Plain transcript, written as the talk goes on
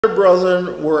Their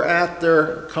brethren were at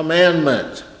their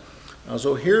commandment.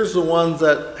 So here's the ones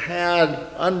that had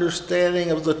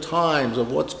understanding of the times,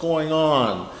 of what's going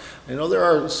on. You know, there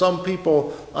are some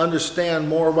people understand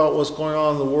more about what's going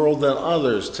on in the world than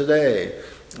others today.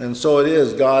 And so it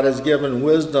is, God has given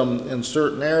wisdom in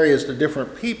certain areas to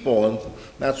different people, and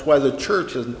that's why the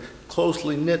church is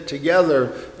closely knit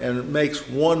together and makes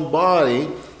one body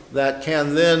that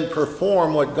can then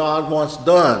perform what God wants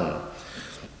done.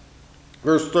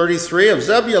 Verse 33 of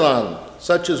Zebulun,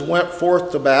 such as went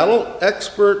forth to battle,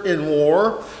 expert in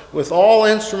war, with all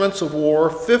instruments of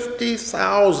war,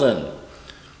 50,000,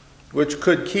 which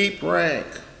could keep rank.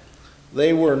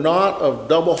 They were not of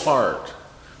double heart.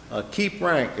 Keep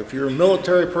rank. If you're a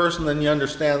military person, then you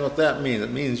understand what that means. It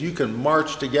means you can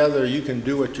march together, you can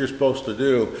do what you're supposed to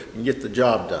do, and get the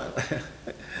job done.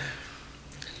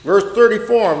 Verse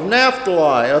 34, of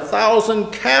Naphtali,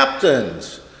 1,000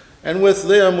 captains, and with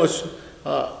them was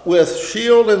with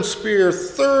shield and spear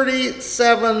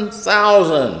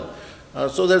 37,000.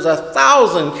 So there's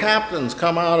 1,000 captains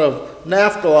come out of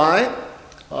Naphtali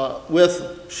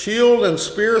with shield and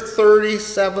spear,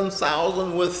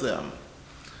 37,000 with them.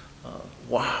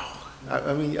 Wow.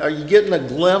 I mean, are you getting a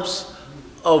glimpse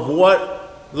of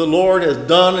what the Lord has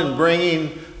done in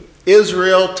bringing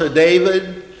Israel to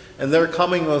David? And they're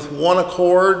coming with one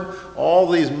accord. All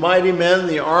these mighty men,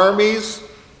 the armies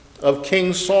of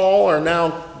King Saul are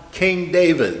now King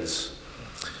David's.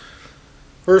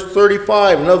 Verse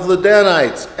 35, and of the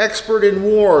Danites, expert in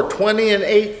war,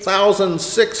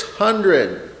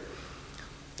 28,600.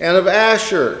 And of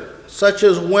Asher, such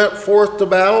as went forth to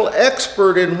battle,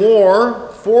 expert in war,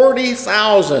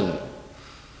 40,000.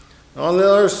 On the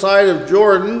other side of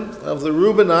Jordan, of the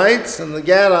Reubenites and the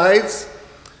Gadites,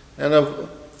 and of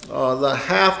the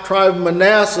half-tribe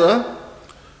Manasseh,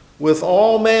 with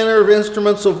all manner of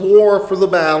instruments of war for the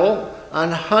battle,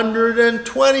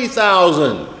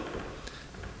 120,000.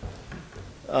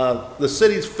 The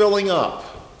city's filling up.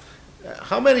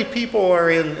 How many people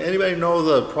are in, anybody know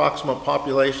the approximate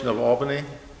population of Albany?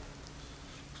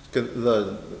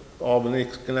 The Albany,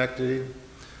 Schenectady?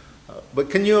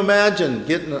 But can you imagine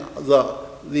getting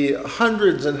the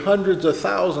hundreds and hundreds of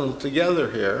thousands together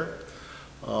here,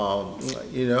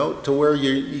 you know, to where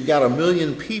you got 1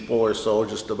 million people or so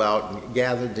just about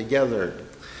gathered together.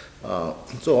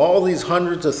 So all these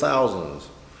hundreds of thousands.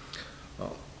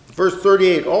 Verse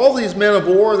 38, all these men of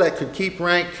war that could keep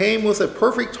rank came with a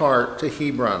perfect heart to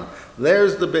Hebron.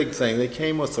 There's the big thing. They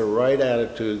came with the right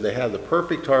attitude. They had the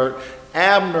perfect heart.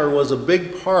 Abner was a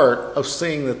big part of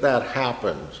seeing that that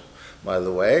happened, by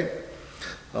the way.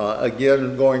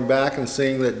 Again, going back and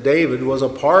seeing that David was a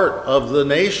part of the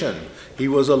nation. He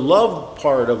was a loved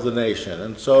part of the nation.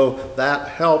 And so that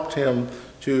helped him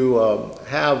to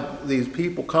have these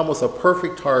people come with a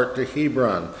perfect heart to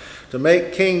Hebron. To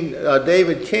make King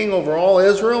David king over all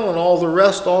Israel, and all the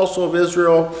rest also of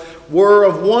Israel were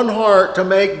of one heart to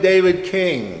make David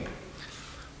king.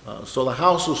 So the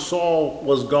house of Saul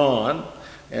was gone,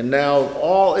 and now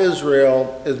all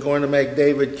Israel is going to make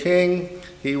David king.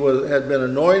 He had been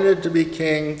anointed to be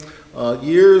king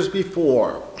years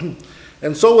before.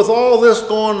 And so with all this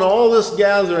going, all this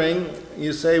gathering,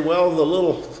 you say, well, the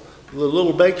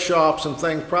little bake shops and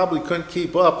things probably couldn't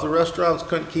keep up. The restaurants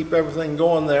couldn't keep everything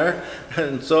going there.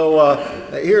 And so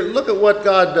here, look at what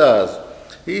God does.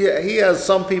 He has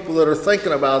some people that are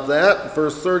thinking about that.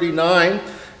 Verse 39,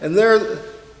 and there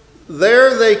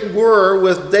they were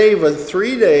with David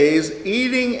 3 days,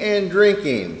 eating and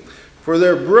drinking, for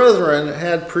their brethren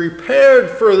had prepared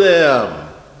for them.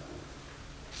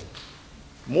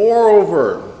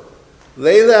 Moreover,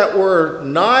 they that were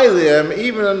nigh them,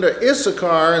 even unto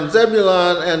Issachar and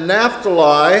Zebulun and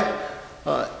Naphtali,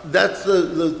 that's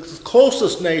the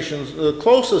closest nations, the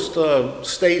closest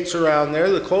states around there,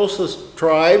 the closest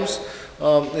tribes.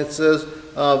 It says,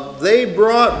 they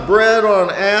brought bread on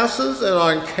asses and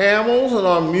on camels and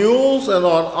on mules and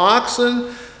on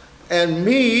oxen, and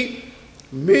meat,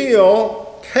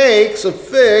 meal, cakes of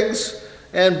figs,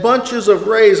 and bunches of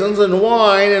raisins, and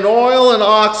wine, and oil, and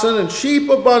oxen, and sheep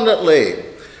abundantly.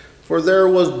 For there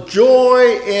was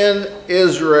joy in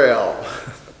Israel.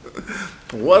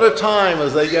 What a time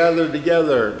as they gathered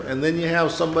together. And then you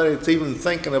have somebody that's even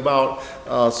thinking about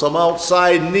some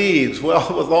outside needs. Well,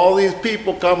 with all these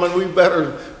people coming, we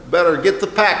better get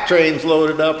the pack trains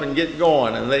loaded up and get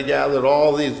going. And they gathered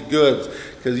all these goods.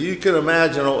 Because you can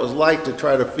imagine what it was like to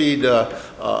try to feed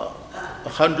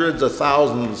hundreds of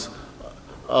thousands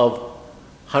of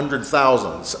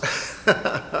 100,000s.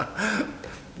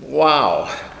 Wow.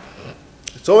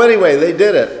 So anyway, they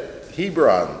did it.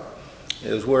 Hebron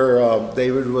is where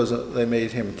David was. They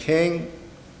made him king.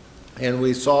 And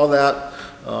we saw that,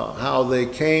 how they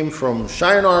came from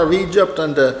Shinar of Egypt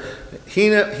unto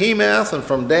Hemath, and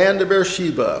from Dan to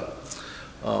Beersheba.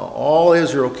 All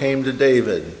Israel came to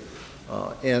David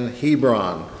in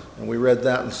Hebron. And we read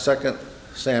that in 2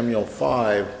 Samuel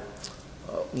 5,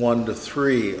 1 to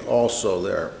 3 also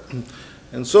there.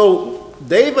 And so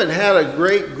David had a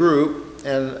great group,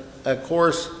 and of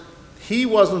course, he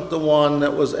wasn't the one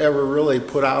that was ever really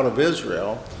put out of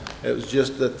Israel. It was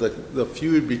just that the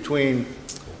feud between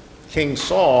King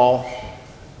Saul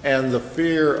and the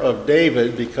fear of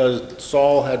David, because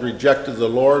Saul had rejected the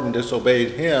Lord and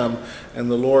disobeyed him, and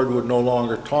the Lord would no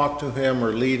longer talk to him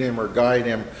or lead him or guide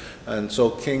him. And so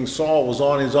King Saul was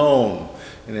on his own,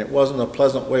 and it wasn't a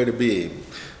pleasant way to be.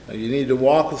 You need to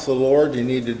walk with the Lord. You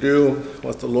need to do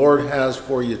what the Lord has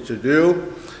for you to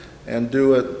do, and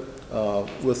do it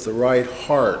with the right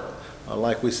heart.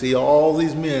 Like we see all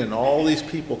these men, all these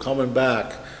people coming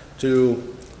back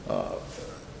to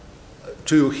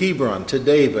Hebron, to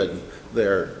David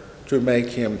there, to make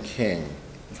him king.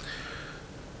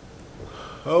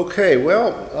 Okay,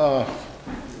 well,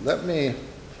 let me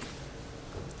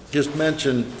just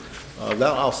mention that.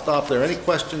 I'll stop there. Any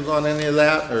questions on any of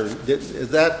that? Or is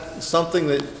that something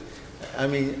that, I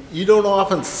mean, you don't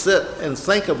often sit and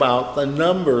think about the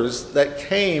numbers that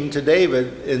came to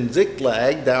David in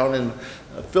Ziklag, down in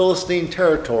Philistine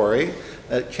territory,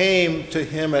 that came to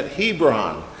him at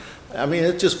Hebron. I mean,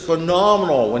 it's just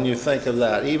phenomenal when you think of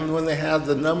that. Even when they had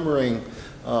the numbering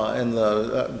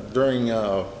during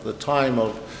the time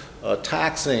of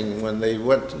taxing, when they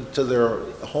went to their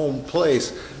home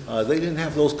place, they didn't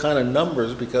have those kind of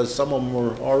numbers, because some of them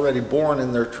were already born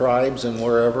in their tribes and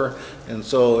wherever, and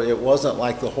so it wasn't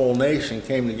like the whole nation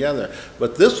came together.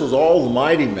 But this was all the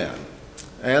mighty men,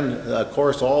 and of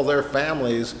course all their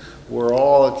families were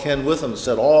all akin with them. It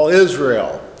said all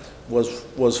Israel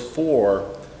was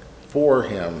for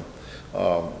him,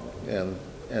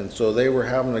 and so they were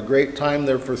having a great time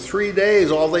there for 3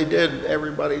 days. All they did,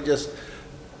 everybody just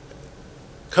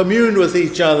communed with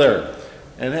each other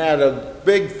and had a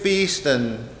big feast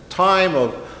and time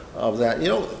of that. You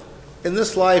know, in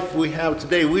this life we have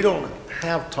today, we don't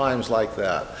have times like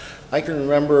that. I can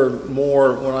remember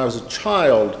more when I was a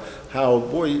child, how,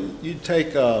 boy, you'd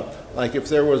take, like if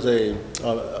there was a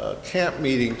camp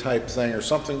meeting type thing or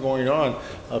something going on,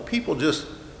 people just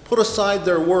put aside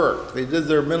their work. They did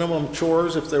their minimum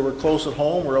chores if they were close at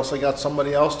home, or else they got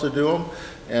somebody else to do them.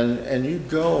 And you'd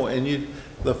go, and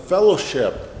the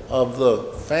fellowship of the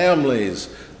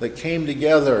families that came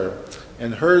together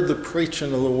and heard the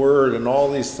preaching of the word and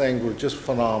all these things were just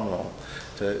phenomenal.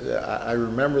 I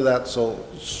remember that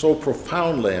so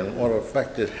profoundly, and what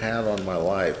effect it had on my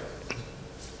life.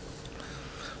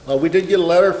 We did get a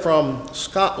letter from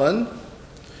Scotland,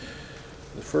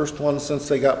 the first one since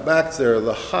they got back there,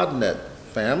 the Hodnett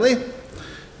family.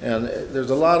 And there's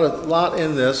a lot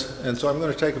in this, and so I'm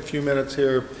going to take a few minutes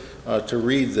here to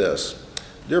read this.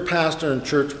 Dear pastor and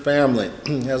church family,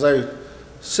 as I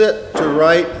sit to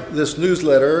write this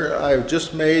newsletter, I've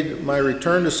just made my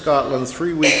return to Scotland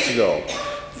 3 weeks ago.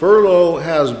 Furlough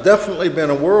has definitely been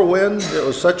a whirlwind. It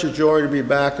was such a joy to be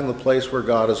back in the place where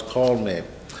God has called me.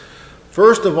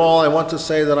 First of all, I want to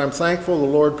say that I'm thankful the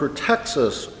Lord protects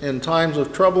us in times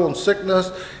of trouble and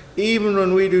sickness, even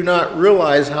when we do not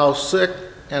realize how sick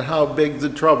and how big the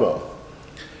trouble.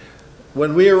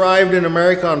 When we arrived in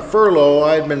America on furlough,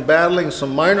 I had been battling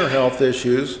some minor health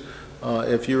issues.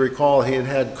 If you recall, he had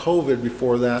had COVID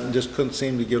before that and just couldn't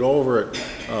seem to get over it,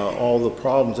 all the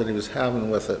problems that he was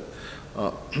having with it.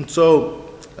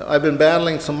 So I've been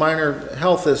battling some minor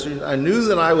health issues. I knew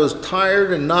that I was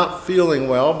tired and not feeling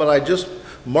well, but I just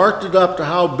marked it up to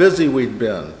how busy we'd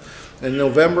been. In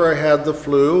November, I had the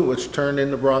flu, which turned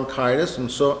into bronchitis and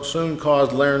soon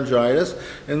caused laryngitis.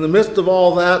 In the midst of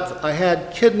all that, I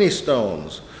had kidney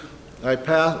stones. I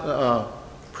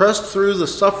pressed through the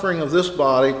suffering of this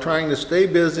body, trying to stay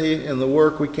busy in the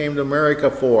work we came to America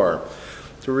for,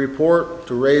 to report,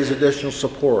 to raise additional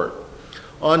support.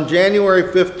 On January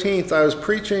 15th, I was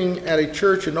preaching at a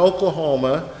church in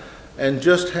Oklahoma and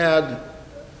just had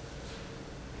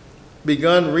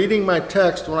begun reading my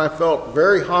text when I felt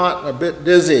very hot and a bit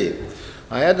dizzy.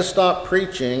 I had to stop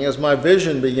preaching as my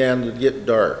vision began to get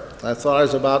dark. I thought I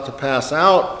was about to pass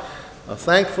out.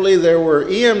 Thankfully, there were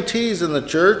EMTs in the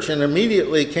church and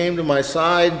immediately came to my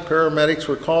side. Paramedics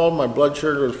were called. My blood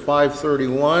sugar was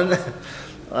 531.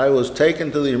 I was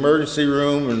taken to the emergency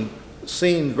room and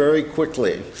seen very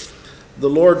quickly. The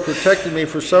Lord protected me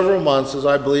for several months, as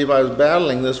I believe I was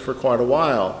battling this for quite a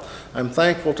while. I'm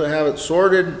thankful to have it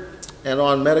sorted and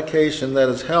on medication that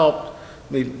has helped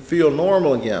me feel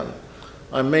normal again.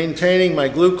 I'm maintaining my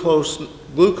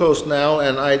glucose now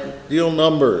in ideal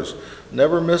numbers.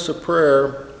 Never miss a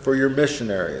prayer for your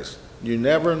missionaries. You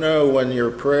never know when your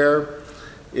prayer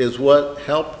is what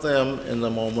helped them in the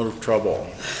moment of trouble.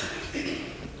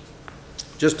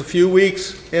 Just a few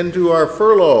weeks into our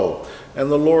furlough,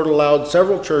 and the Lord allowed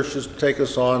several churches to take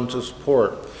us on to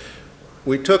support.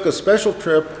 We took a special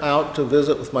trip out to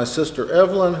visit with my sister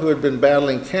Evelyn, who had been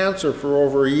battling cancer for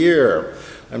over a year.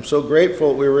 I'm so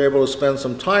grateful we were able to spend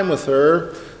some time with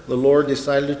her. The Lord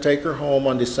decided to take her home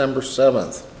on December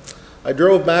 7th. I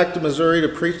drove back to Missouri to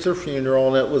preach their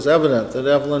funeral, and it was evident that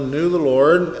Evelyn knew the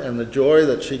Lord, and the joy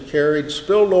that she carried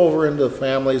spilled over into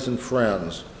families and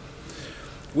friends.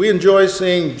 We enjoyed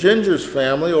seeing Ginger's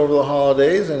family over the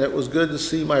holidays, and it was good to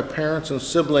see my parents and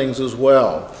siblings as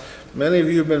well. Many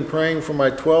of you have been praying for my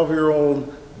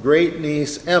 12-year-old great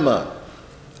niece, Emma.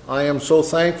 I am so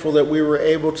thankful that we were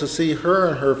able to see her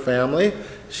and her family.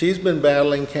 She's been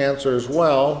battling cancer as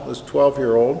well, this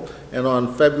 12-year-old, and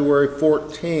on February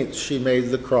 14th, she made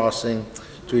the crossing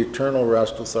to eternal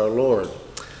rest with our Lord.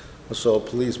 So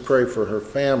please pray for her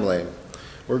family.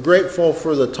 We're grateful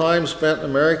for the time spent in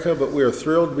America, but we are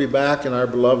thrilled to be back in our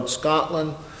beloved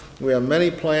Scotland. We have many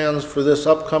plans for this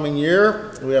upcoming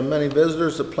year. We have many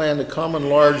visitors that plan to come in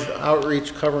large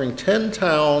outreach covering 10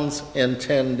 towns in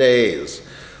 10 days.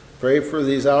 Pray for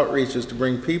these outreaches to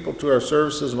bring people to our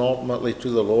services and ultimately to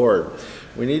the Lord.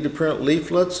 We need to print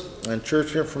leaflets and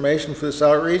church information for this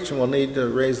outreach, and we'll need to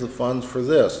raise the funds for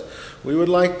this. We would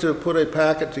like to put a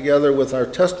packet together with our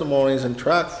testimonies in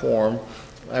tract form,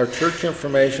 our church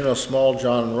information of Small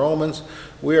John and Romans.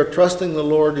 We are trusting the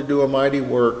Lord to do a mighty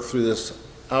work through this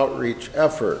outreach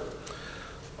effort.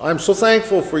 I'm so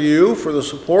thankful for you, for the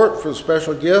support, for the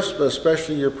special gifts, but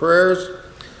especially your prayers.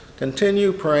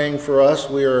 Continue praying for us.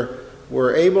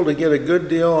 We're able to get a good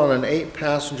deal on an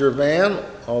 8-passenger van,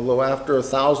 although after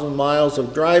 1,000 miles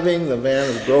of driving, the van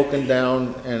is broken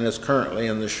down and is currently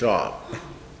in the shop.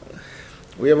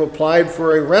 We have applied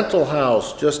for a rental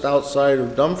house just outside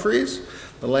of Dumfries.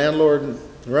 The landlord and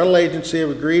rental agency have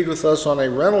agreed with us on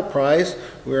a rental price.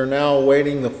 We are now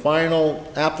awaiting the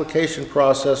final application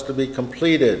process to be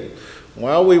completed.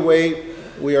 While we wait,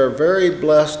 we are very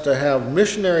blessed to have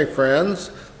missionary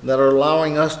friends that are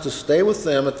allowing us to stay with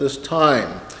them at this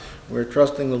time. We're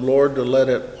trusting the Lord to let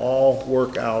it all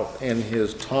work out in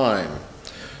His time.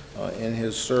 In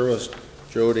His service,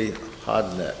 Jody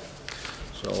Hodnett.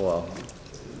 So,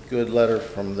 good letter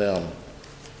from them.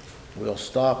 We'll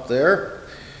stop there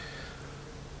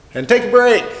and take a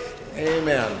break.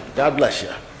 Amen. God bless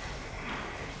you.